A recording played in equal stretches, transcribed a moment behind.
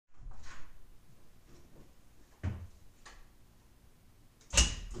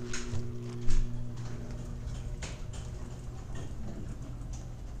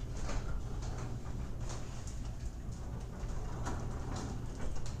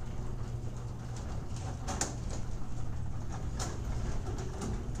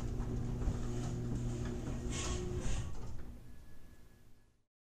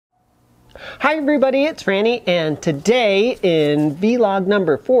Hi everybody, it's Franny, and today in vlog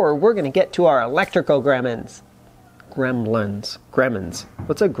number 4, we're going to get to our electrical gremlins. Gremlins.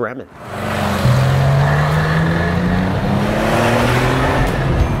 What's a gremlin?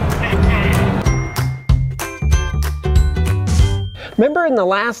 Remember in the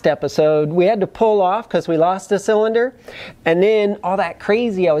last episode, we had to pull off because we lost a cylinder, and then all that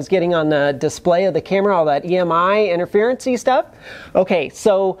crazy I was getting on the display of the camera, all that EMI interferencey stuff. Okay,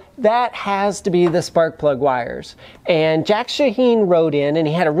 so that has to be the spark plug wires. And Jack Shaheen wrote in and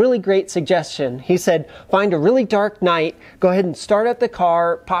he had a really great suggestion. He said, find a really dark night, go ahead and start up the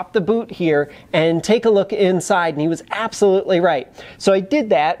car, pop the boot here, and take a look inside. And he was absolutely right. So I did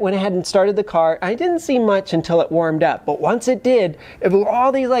that, went ahead and started the car. I didn't see much until it warmed up, but once it did, it were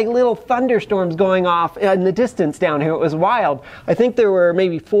all these like little thunderstorms going off in the distance down here. It was wild. I think there were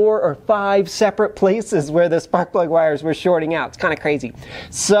maybe 4 or 5 separate places where the spark plug wires were shorting out. It's kind of crazy.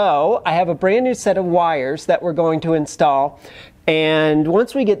 So I have a brand new set of wires that we're going to install. And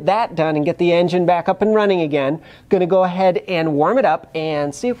once we get that done and get the engine back up and running again, going to go ahead and warm it up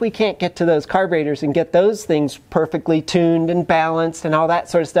and see if we can't get to those carburetors and get those things perfectly tuned and balanced and all that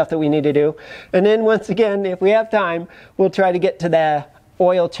sort of stuff that we need to do. And then once again, if we have time, we'll try to get to the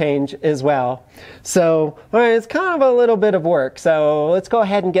oil change as well. So, all right, it's kind of a little bit of work. So let's go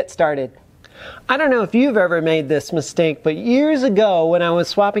ahead and get started. I don't know if you've ever made this mistake, but years ago when I was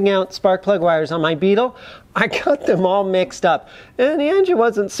swapping out spark plug wires on my Beetle, I got them all mixed up and the engine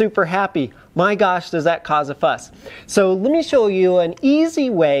wasn't super happy. My gosh, does that cause a fuss. So let me show you an easy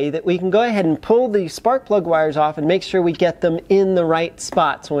way that we can go ahead and pull the spark plug wires off and make sure we get them in the right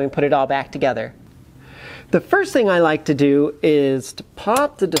spots when we put it all back together. The first thing I like to do is to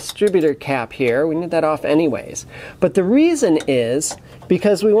pop the distributor cap here. We need that off anyways. But the reason is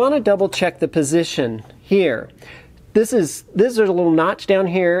because we want to double check the position here. This is a little notch down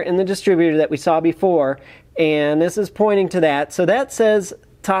here in the distributor that we saw before, and this is pointing to that. So that says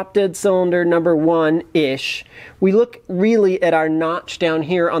top dead cylinder number 1-ish. We look really at our notch down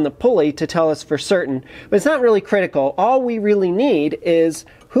here on the pulley to tell us for certain, but it's not really critical. All we really need is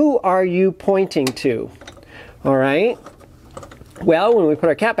who are you pointing to? All right. Well, when we put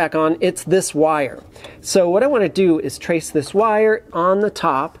our cap back on, it's this wire. So what I want to do is trace this wire on the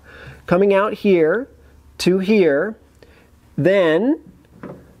top, coming out here to here. Then,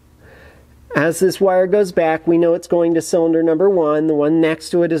 as this wire goes back, we know it's going to cylinder number 1. The one next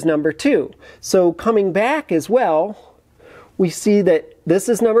to it is number 2. So coming back as well, we see that this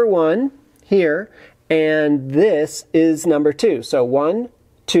is number 1 here, and this is number 2. So 1,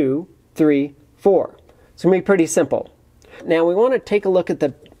 2, 3, 4. It's going to be pretty simple. Now we want to take a look at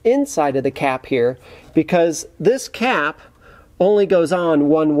the inside of the cap here, because this cap only goes on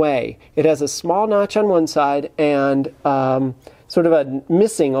one way. It has a small notch on one side and sort of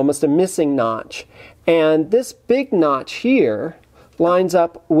almost a missing notch. And this big notch here lines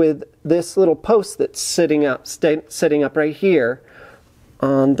up with this little post that's sitting up right here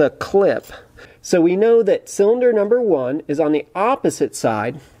on the clip. So we know that cylinder number 1 is on the opposite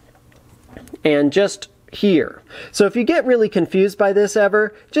side and just here. So if you get really confused by this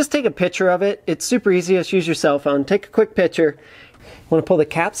ever, just take a picture of it. It's super easy. Just use your cell phone. Take a quick picture. You want to pull the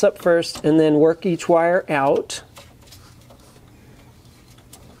caps up first and then work each wire out.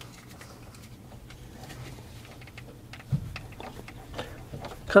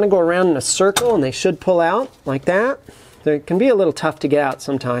 Kind of go around in a circle and they should pull out like that. They can be a little tough to get out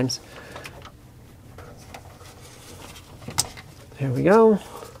sometimes. There we go.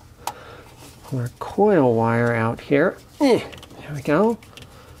 Our coil wire out here. There we go.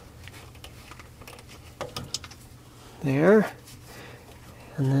 There.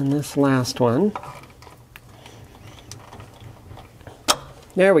 And then this last one.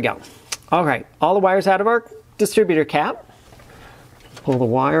 There we go. All right, all the wires out of our distributor cap. Pull the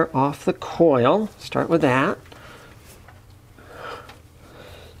wire off the coil. Start with that.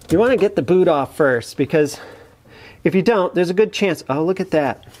 You want to get the boot off first, because if you don't, there's a good chance. Oh, look at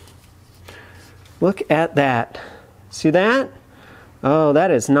that. Look at that. See that? Oh, that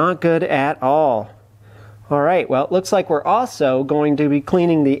is not good at all. All right, well, it looks like we're also going to be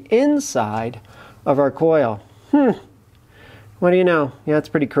cleaning the inside of our coil. What do you know? Yeah, it's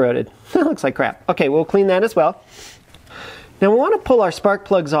pretty corroded. That looks like crap. Okay, we'll clean that as well. Now we want to pull our spark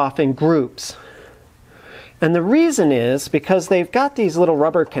plugs off in groups. And the reason is because they've got these little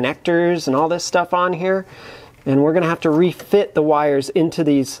rubber connectors and all this stuff on here. And we're going to have to refit the wires into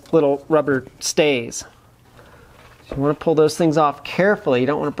these little rubber stays. So you want to pull those things off carefully. You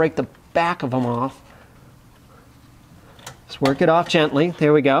don't want to break the back of them off. Just work it off gently.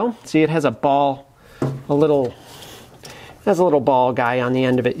 There we go. See, it has a ball, a little has a little ball guy on the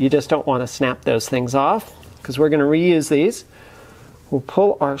end of it. You just don't want to snap those things off because we're going to reuse these. We'll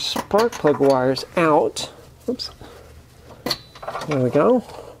pull our spark plug wires out. Oops. There we go.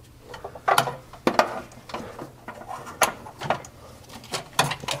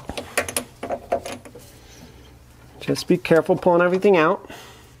 Just be careful pulling everything out.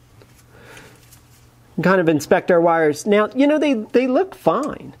 Kind of inspect our wires. Now, you know, they look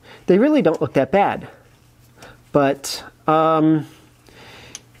fine. They really don't look that bad. But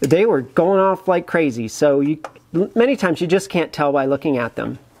they were going off like crazy. So many times you just can't tell by looking at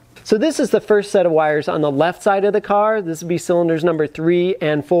them. So this is the first set of wires on the left side of the car. This would be cylinders number 3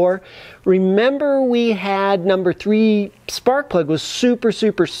 and 4. Remember we had number 3 spark plug was super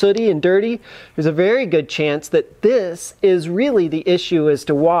sooty and dirty. There's a very good chance that this is really the issue as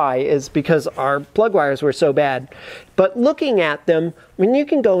to why, is because our plug wires were so bad. But looking at them, I mean, you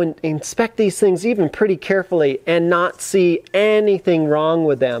can go and inspect these things even pretty carefully and not see anything wrong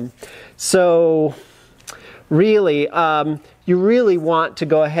with them. So really, you really want to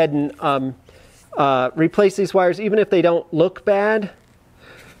go ahead and replace these wires, even if they don't look bad,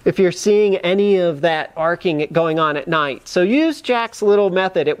 if you're seeing any of that arcing going on at night. So use Jack's little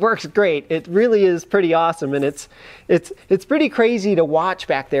method. It works great. It really is pretty awesome, and it's pretty crazy to watch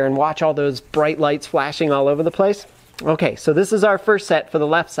back there and watch all those bright lights flashing all over the place. Okay, so this is our first set for the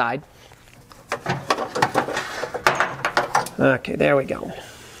left side. Okay, there we go.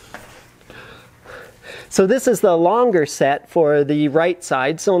 So this is the longer set for the right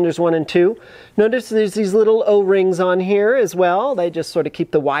side, cylinders 1 and 2. Notice there's these little O-rings on here as well. They just sort of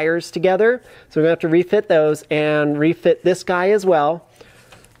keep the wires together. So we're going to have to refit those and refit this guy as well.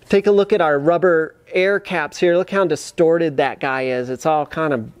 Take a look at our rubber air caps here. Look how distorted that guy is. It's all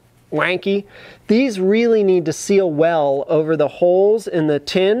kind of wanky. These really need to seal well over the holes in the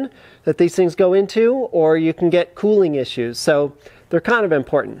tin that these things go into, or you can get cooling issues. So they're kind of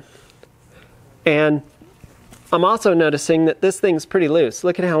important. And I'm also noticing that this thing's pretty loose.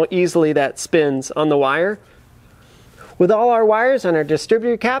 Look at how easily that spins on the wire. With all our wires on our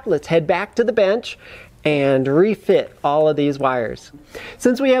distributor cap, let's head back to the bench and refit all of these wires.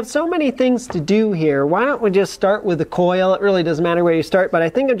 Since we have so many things to do here, why don't we just start with the coil? It really doesn't matter where you start, but I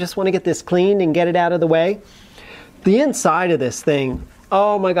think I just want to get this cleaned and get it out of the way. The inside of this thing,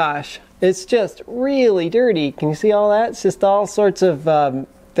 oh my gosh, it's just really dirty. Can you see all that? It's just all sorts of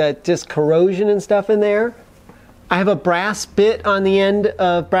just corrosion and stuff in there. I have a brass bit on the end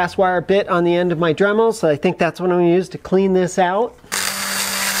of, brass wire bit on the end of my Dremel, so I think that's what I'm going to use to clean this out.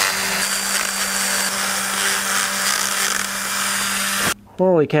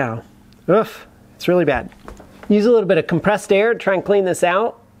 Holy cow. Oof, it's really bad. Use a little bit of compressed air to try and clean this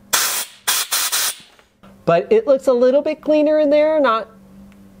out. But it looks a little bit cleaner in there, not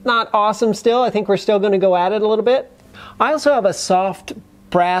awesome still. I think we're still going to go at it a little bit. I also have a soft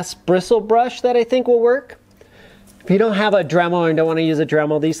brass bristle brush that I think will work. If you don't have a Dremel and don't want to use a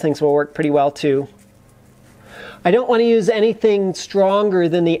Dremel, these things will work pretty well too. I don't want to use anything stronger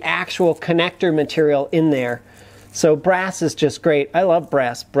than the actual connector material in there. So brass is just great. I love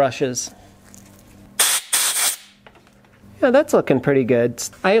brass brushes. Yeah, that's looking pretty good.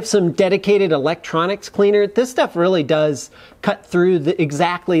 I have some dedicated electronics cleaner. This stuff really does cut through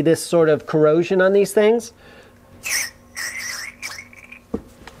exactly this sort of corrosion on these things.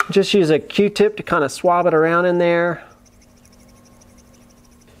 Just use a Q-tip to kind of swab it around in there.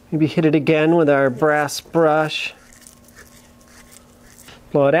 Maybe hit it again with our brass brush.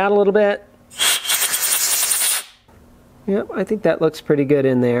 Blow it out a little bit. Yep, I think that looks pretty good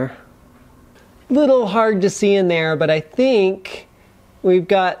in there. Little hard to see in there, but I think we've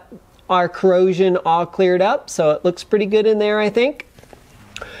got our corrosion all cleared up, so it looks pretty good in there, I think.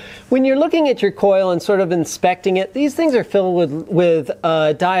 When you're looking at your coil and sort of inspecting it, these things are filled with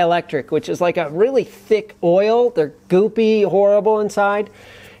dielectric, which is like a really thick oil. They're goopy, horrible inside.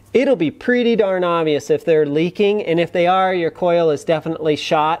 It'll be pretty darn obvious if they're leaking, and if they are, your coil is definitely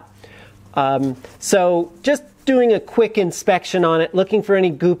shot. So just doing a quick inspection on it, looking for any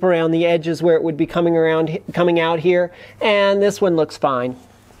goop around the edges where it would be coming out here, and this one looks fine.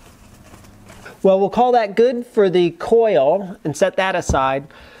 Well, we'll call that good for the coil and set that aside.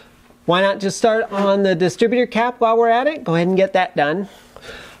 Why not just start on the distributor cap while we're at it? Go ahead and get that done.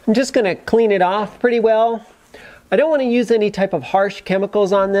 I'm just going to clean it off pretty well. I don't want to use any type of harsh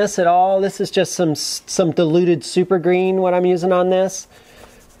chemicals on this at all. This is just some diluted super green, what I'm using on this.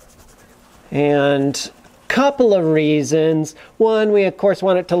 And couple of reasons. One, we of course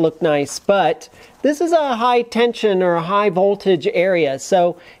want it to look nice, but this is a high tension or a high voltage area.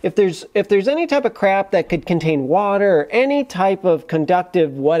 So if there's any type of crap that could contain water or any type of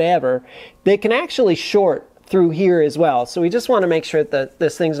conductive whatever, they can actually short through here as well. So we just want to make sure that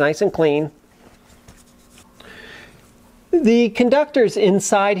this thing's nice and clean. The conductors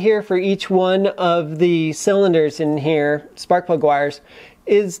inside here for each one of the cylinders in here, spark plug wires,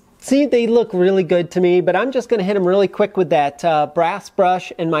 see, they look really good to me, but I'm just going to hit them really quick with that brass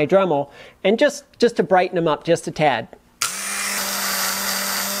brush and my Dremel, and just to brighten them up just a tad.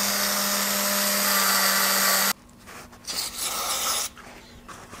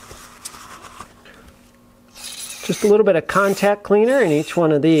 Just a little bit of contact cleaner in each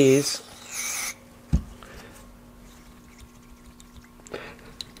one of these.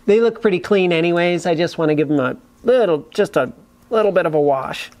 They look pretty clean anyways. I just want to give them just a little bit of a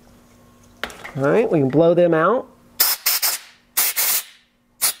wash. All right, we can blow them out.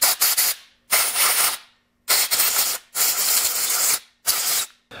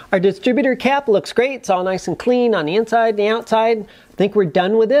 Our distributor cap looks great. It's all nice and clean on the inside and the outside. I think we're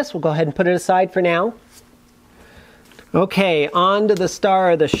done with this. We'll go ahead and put it aside for now. Okay, on to the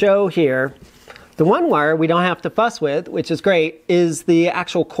star of the show here. The one wire we don't have to fuss with, which is great, is the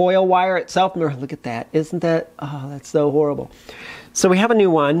actual coil wire itself. Look at that. Isn't that, oh, that's so horrible. So we have a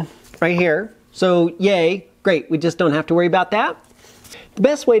new one right here. So yay, great. We just don't have to worry about that. The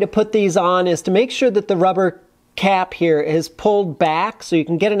best way to put these on is to make sure that the rubber cap here is pulled back so you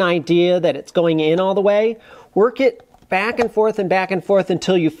can get an idea that it's going in all the way. Work it back and forth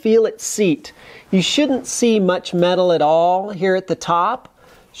until you feel it seat. You shouldn't see much metal at all here at the top.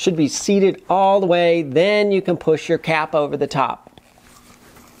 Should be seated all the way, then you can push your cap over the top.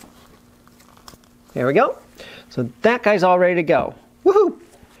 There we go. So that guy's all ready to go. Woohoo!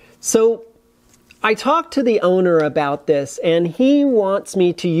 So I talked to the owner about this, and he wants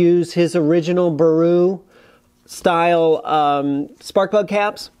me to use his original Baru style spark plug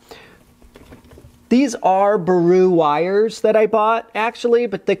caps. These are Baru wires that I bought actually,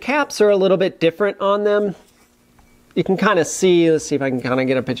 but the caps are a little bit different on them. You can kind of see, let's see if I can kind of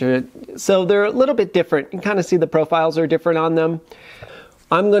get a picture of it. So they're a little bit different. You can kind of see the profiles are different on them.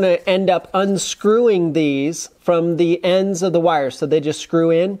 I'm going to end up unscrewing these from the ends of the wires, so they just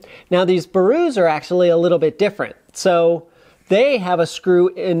screw in. Now these Barus are actually a little bit different. So they have a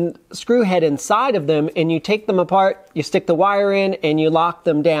screw head inside of them, and you take them apart, you stick the wire in, and you lock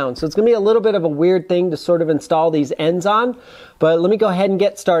them down. So it's going to be a little bit of a weird thing to sort of install these ends on, but let me go ahead and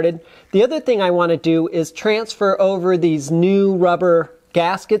get started. The other thing I want to do is transfer over these new rubber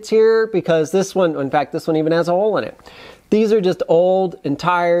gaskets here, because this one, in fact, this one even has a hole in it. These are just old and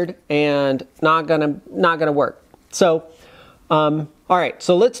tired and not gonna work. So, all right,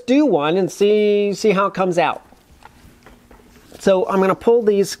 so let's do one and see how it comes out. So I'm going to pull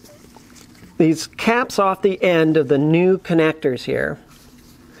these caps off the end of the new connectors here.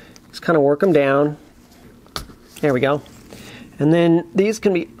 Just kind of work them down. There we go. And then these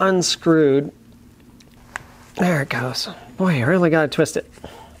can be unscrewed. There it goes. Boy, I really got to twist it.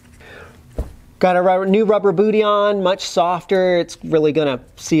 Got a new rubber booty on, much softer. It's really going to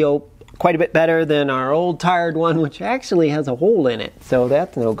seal quite a bit better than our old tired one, which actually has a hole in it. So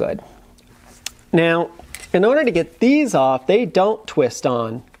that's no good. Now, in order to get these off, they don't twist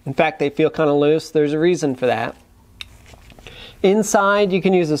on. In fact, they feel kind of loose. There's a reason for that. Inside, you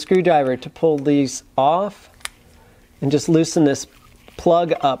can use a screwdriver to pull these off and just loosen this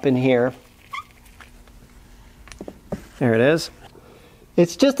plug up in here. There it is.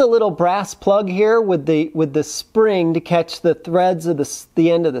 It's just a little brass plug here with the spring to catch the threads of the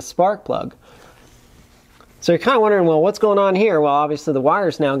end of the spark plug. So you're kind of wondering, well, what's going on here? Well, obviously the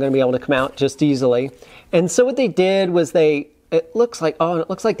wire's now going to be able to come out just easily. And so what they did was it looks like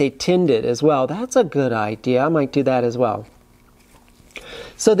they tinned it as well. That's a good idea. I might do that as well.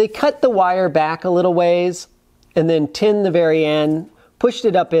 So they cut the wire back a little ways and then tinned the very end, pushed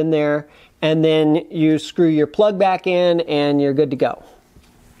it up in there, and then you screw your plug back in and you're good to go.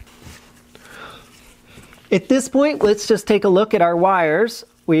 At this point, let's just take a look at our wires.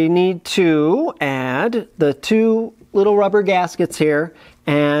 We need to add the two little rubber gaskets here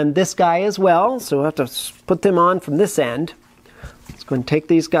and this guy as well. So we'll have to put them on from this end. Let's go and take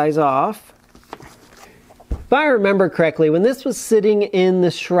these guys off. If I remember correctly, when this was sitting in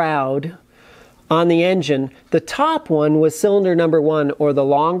the shroud on the engine, the top one was cylinder number 1, or the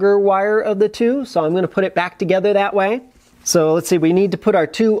longer wire of the two. So I'm going to put it back together that way. So let's see, we need to put our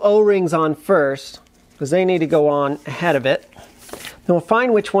two O-rings on first, because they need to go on ahead of it. Then we'll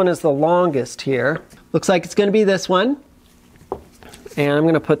find which one is the longest here. Looks like it's going to be this one. And I'm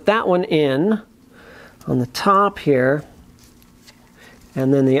going to put that one in on the top here.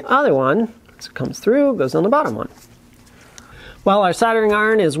 And then the other one, as it comes through, goes on the bottom one. While our soldering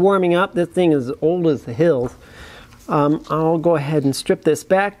iron is warming up, this thing is old as the hills. I'll go ahead and strip this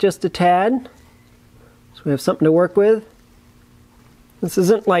back just a tad. So we have something to work with. This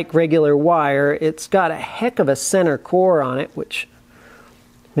isn't like regular wire. It's got a heck of a center core on it, which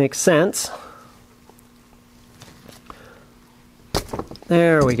makes sense.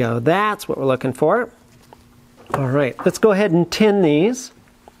 There we go. That's what we're looking for. All right, let's go ahead and tin these.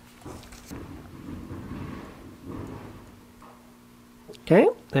 Okay,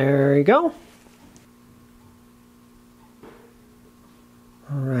 there you go.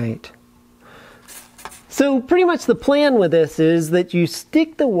 All right. So pretty much the plan with this is that you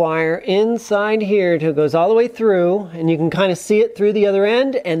stick the wire inside here till it goes all the way through, and you can kind of see it through the other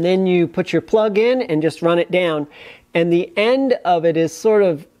end, and then you put your plug in and just run it down. And the end of it is sort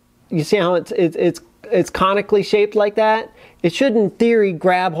of, you see how it's conically shaped like that? It should, in theory,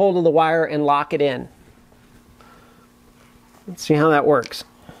 grab hold of the wire and lock it in. Let's see how that works.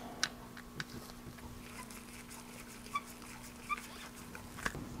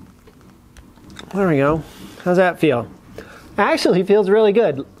 There we go. How's that feel? Actually feels really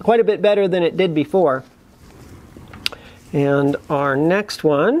good. Quite a bit better than it did before. And our next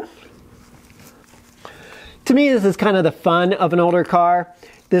one. To me, this is kind of the fun of an older car.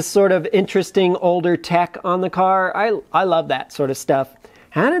 This sort of interesting older tech on the car. I love that sort of stuff.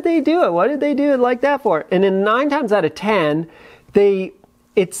 How did they do it? What did they do it like that for? And then 9 times out of 10,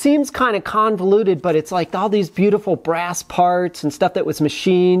 it seems kind of convoluted, but it's like all these beautiful brass parts and stuff that was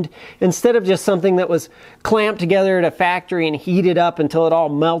machined instead of just something that was clamped together at a factory and heated up until it all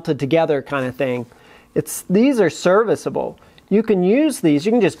melted together kind of thing. These are serviceable. You can use these.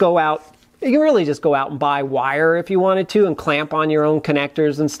 You can just go out. You can really just go out and buy wire if you wanted to and clamp on your own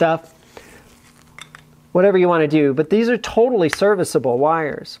connectors and stuff. Whatever you want to do. But these are totally serviceable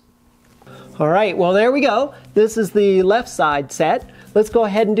wires. All right, well, there we go. This is the left side set. Let's go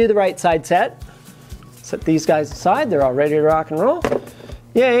ahead and do the right side set. Set these guys aside. They're all ready to rock and roll.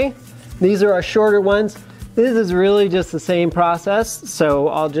 Yay. These are our shorter ones. This is really just the same process, so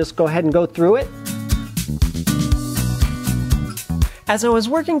I'll just go ahead and go through it. As I was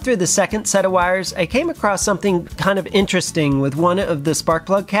working through the second set of wires, I came across something kind of interesting with one of the spark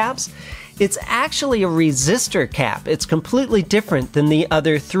plug caps. It's actually a resistor cap. It's completely different than the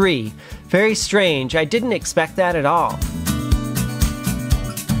other 3. Very strange. I didn't expect that at all.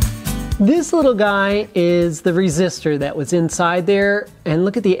 This little guy is the resistor that was inside there, and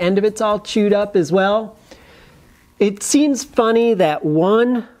look at the end of it's all chewed up as well. It seems funny that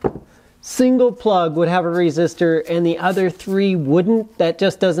one single plug would have a resistor and the other 3 wouldn't. That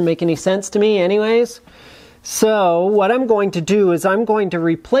just doesn't make any sense to me anyways. So what I'm going to do is I'm going to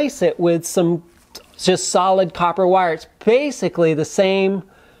replace it with some just solid copper wire. It's basically the same,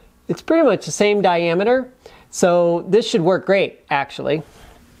 it's pretty much the same diameter. So this should work great, actually.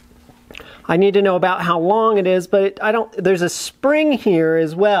 I need to know about how long it is, but there's a spring here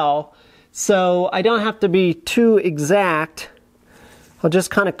as well. So I don't have to be too exact. I'll just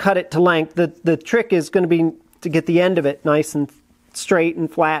kind of cut it to length. The trick is going to be to get the end of it nice and straight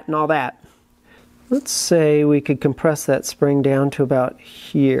and flat and all that. Let's say we could compress that spring down to about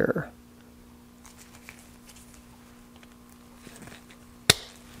here.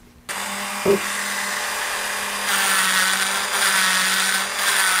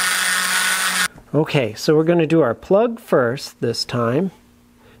 Okay, so we're going to do our plug first this time,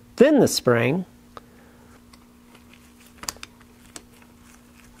 then the spring.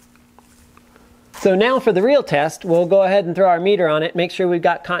 So now for the real test, we'll go ahead and throw our meter on it, make sure we've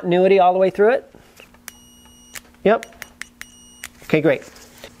got continuity all the way through it. Yep. Okay, great.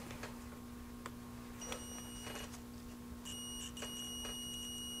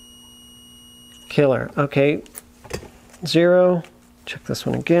 Killer. Okay. 0. Check this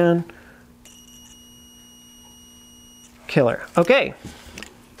one again. Killer. Okay.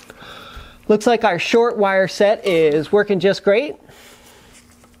 Looks like our short wire set is working just great.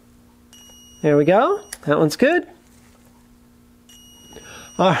 There we go. That one's good.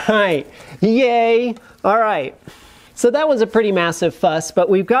 All right. Yay. All right. So that was a pretty massive fuss, but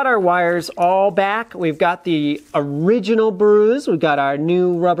we've got our wires all back. We've got the original bruise. We've got our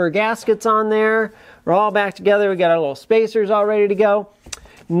new rubber gaskets on there. We're all back together. We got our little spacers all ready to go.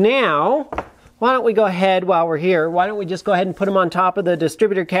 Now, why don't we go ahead while we're here? Why don't we just go ahead and put them on top of the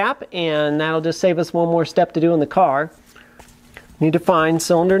distributor cap, and that'll just save us one more step to do in the car. Need to find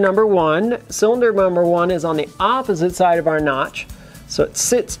cylinder number 1. Cylinder number 1 is on the opposite side of our notch. So it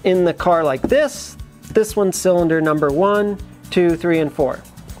sits in the car like this. This one's cylinder number 1, 2, 3, and 4.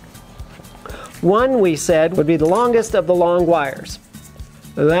 1, we said, would be the longest of the long wires.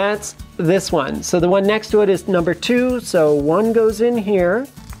 That's this one. So the one next to it is number 2. So 1 goes in here.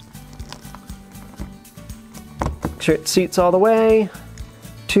 Make sure it seats all the way.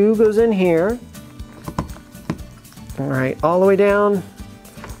 2 goes in here. All right, all the way down.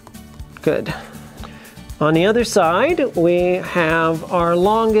 Good. On the other side, we have our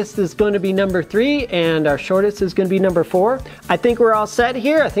longest is going to be number 3 and our shortest is going to be number 4. I think we're all set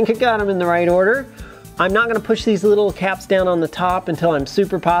here. I think I got them in the right order. I'm not going to push these little caps down on the top until I'm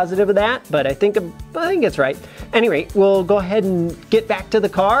super positive of that, but I think it's right. Anyway, we'll go ahead and get back to the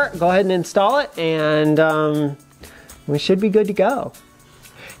car, go ahead and install it, and we should be good to go.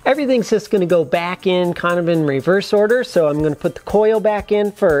 Everything's just going to go back in kind of in reverse order, so I'm going to put the coil back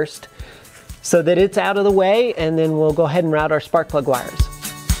in first, so that it's out of the way, and then we'll go ahead and route our spark plug wires.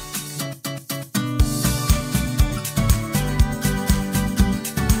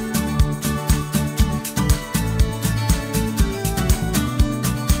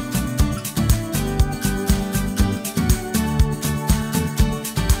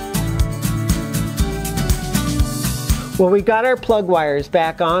 Well, we got our plug wires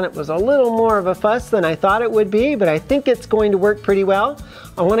back on. It was a little more of a fuss than I thought it would be, but I think it's going to work pretty well.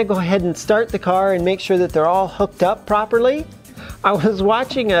 I want to go ahead and start the car and make sure that they're all hooked up properly. I was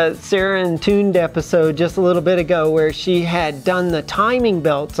watching a Sarah and Tuned episode just a little bit ago where she had done the timing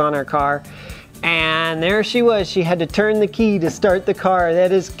belts on her car, and there she was. She had to turn the key to start the car.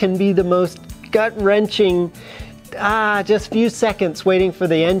 That can be the most gut-wrenching, just few seconds waiting for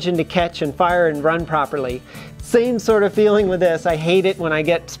the engine to catch and fire and run properly. Same sort of feeling with this. I hate it when I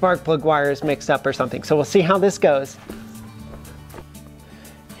get spark plug wires mixed up or something. So we'll see how this goes.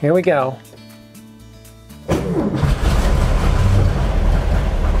 Here we go.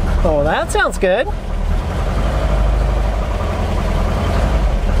 Oh, that sounds good. Well,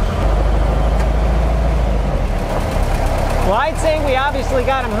 I'd say we obviously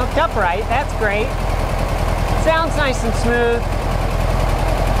got them hooked up right. That's great. Sounds nice and smooth.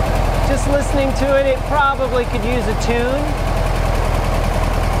 Just listening to it, it probably could use a tune.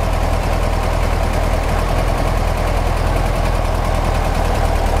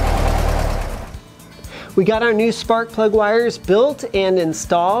 We got our new spark plug wires built and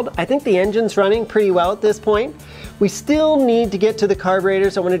installed. I think the engine's running pretty well at this point. We still need to get to the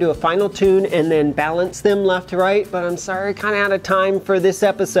carburetors. I want to do a final tune and then balance them left to right, but I'm sorry, kind of out of time for this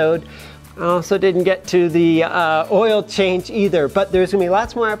episode. I also didn't get to the oil change either, but there's gonna be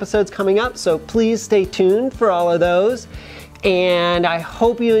lots more episodes coming up, so please stay tuned for all of those. And I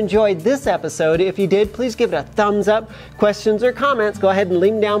hope you enjoyed this episode. If you did, please give it a thumbs up. Questions or comments, go ahead and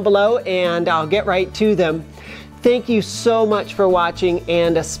leave them down below and I'll get right to them. Thank you so much for watching,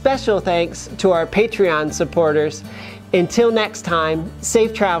 and a special thanks to our Patreon supporters. Until next time,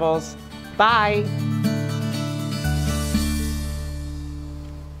 safe travels. Bye.